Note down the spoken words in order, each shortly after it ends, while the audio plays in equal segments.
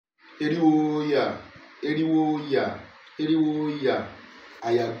Eriwo ya, eriwo ya, eriwo ya,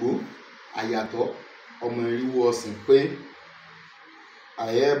 àyàgbó, àyàtọ̀, ọmọ eriwo ọ̀sìn pé. I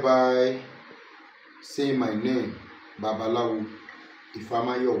hereby say my name, Babalawo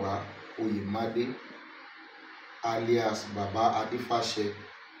Ifamayowa Oyemade, alias Baba Adifashe,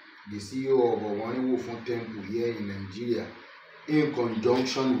 the CEO of Owaniwofun Temple here in Nigeria, in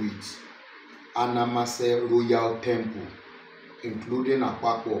conjunction with Anamase Royal Temple, including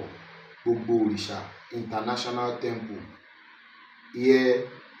Apapo Gbogbo Òrìṣà International Temple here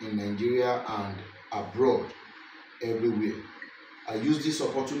in Nigeria and abroad, everywhere. I use this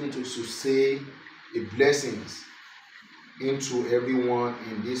opportunity to say a blessings into everyone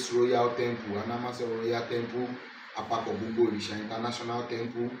in this royal temple, Anamase Royal Temple, Apapo Gbogbo Òrìṣà International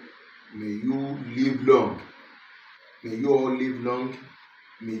Temple. May you live long. May you all live long.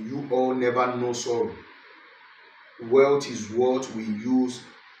 May you all never know sorrow. Wealth is what we use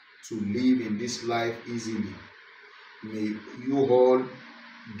to live in this life easily. May you all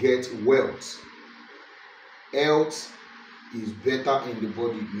get wealth. Health is better in the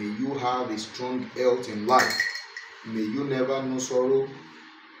body. May you have a strong health in life. May you never know sorrow.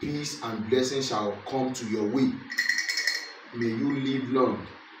 Peace and blessings shall come to your way. May you live long.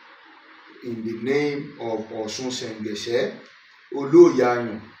 In the name of Ọ̀ṣun Ṣẹ̀ǹgẹ̀ṣẹ́,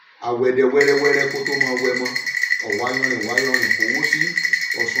 Olóyàyàn, àwẹ̀dẹ̀ wẹ́rẹ́wẹ́rẹ́ kó tó máa wẹ̀ mọ́, ọ̀wáyọ̀rìn wáyọ̀rìn kówó sí,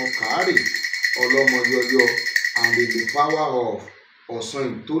 Ọ̀ṣun Kàárì, ọlọ́mọ yọyọ, and in the power of Ọ̀ṣun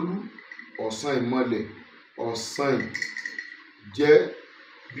Ìtólú, Ọ̀ṣun Ìmọ̀lẹ̀, Ọ̀ṣun jẹ́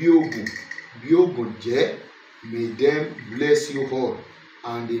bí Ògùn jẹ́. May them bless you all,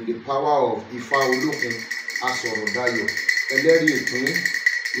 and in the power of Ifá Olókun Asọ̀rọ̀dayọ̀, ẹlẹ́rìí ìpín.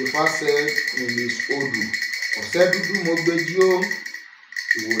 Ifá said in his Odu, ọ̀sẹ̀ dúdú mo gbé jí ó,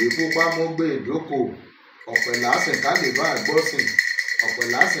 ìwòrì pupa mo gbé ìdókò, ọ̀pẹ̀ lásìn ká lè bá àgbọ́sìn, ọ̀pẹ̀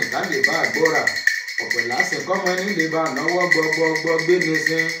lásìn ká lè bá àgbọ́rà, ọ̀pẹ̀ lásìn kọ́mọ ẹni lè bá náwó gbọgbọgbọ gbé ní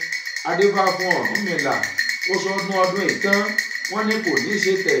sin. Adébá fún Ọ̀rúnmìlà, ó sọdún ọdún ìtàn, wọ́n ní kò ní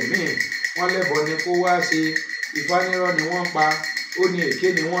ṣe tẹ̀mí, wọ́n lẹ́bọ ni kó wá ṣe, Ifá nírọ́ ni wọ́n pa, ó ní èké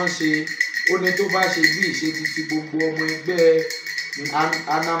ni wọ́n ṣe, ó ní tó bá ṣe bí ìṣe ti gbogbo ọmọ ẹgbẹ́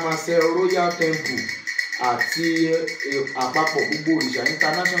Anamase Royal Temple àti Àpapọ̀ Gbogbo Òrìṣà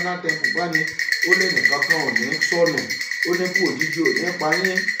International Temple bá ní ó lè nìkan kan ò ní sọnù, ó ní kú òjijì ò ní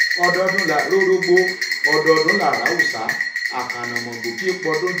payín, ọdọọdún là rórógbó, ọdọọdún là ráwùsá, àkànàmọ̀gbò kí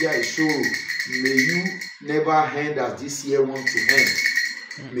pọdún jẹ ìṣòro. May you never end as this year want to end.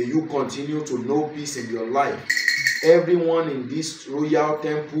 May you continue to know peace in your life. Everyone in this royal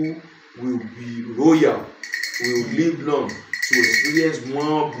temple will be royal, will live long to experience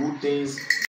more good things